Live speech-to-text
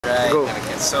Right. Go.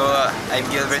 So I'm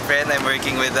Gilbert, friend. I'm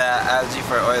working with Algae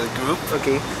for Oil Group.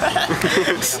 Okay.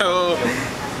 So,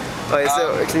 Okay,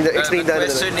 so explain the that.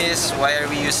 question is, why are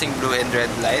we using blue and red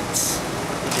lights?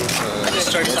 So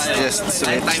let's just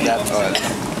switch that on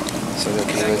so that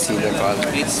we will see the color.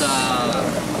 It's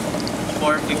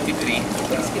 453.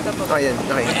 Oh, yan.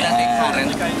 Okay.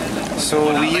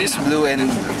 So we use blue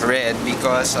and red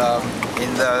because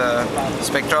in the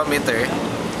spectrometer,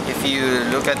 if you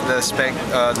look at the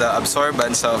the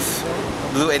absorbance of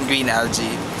blue and green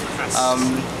algae,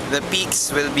 the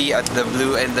peaks will be at the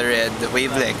blue and the red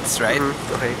wavelengths, right?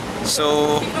 Okay.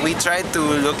 So we tried to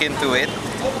look into it,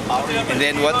 and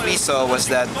then what we saw was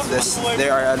that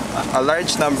there are a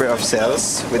large number of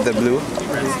cells with the blue,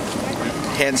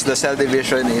 hence the cell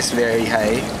division is very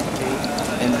high.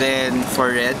 And then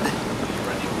for red,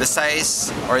 the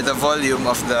size or the volume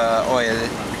of the oil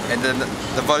and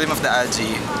the volume of the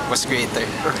algae was greater.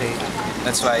 Okay.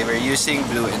 That's why we're using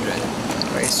blue and red.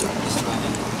 Okay. So.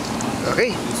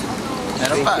 Okay.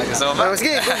 Meron pa. So,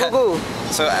 Sige, go.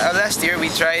 So last year we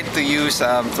tried to use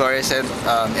fluorescent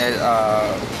what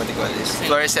do you call this?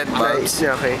 Fluorescent bulbs.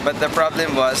 Yeah, okay. But the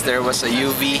problem was there was a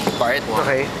UV part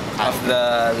Okay. of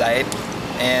the light,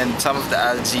 and some of the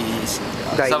algae,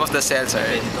 some of the cells are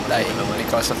dying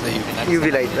because of the UV. UV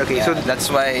light. Okay. Yeah, So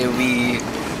that's why we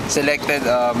selected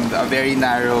a very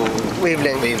narrow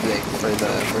wavelength. for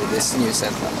this new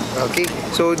setup. Okay.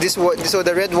 So so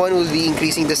the red one will be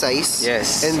increasing the size.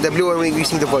 Yes. And the blue one will be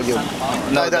increasing the volume.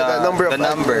 No, the number of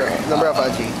number of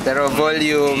algae. Pero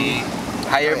volume,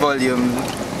 higher volume.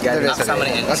 The rest. Galing sa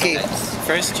red. Okay.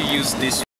 First, you use this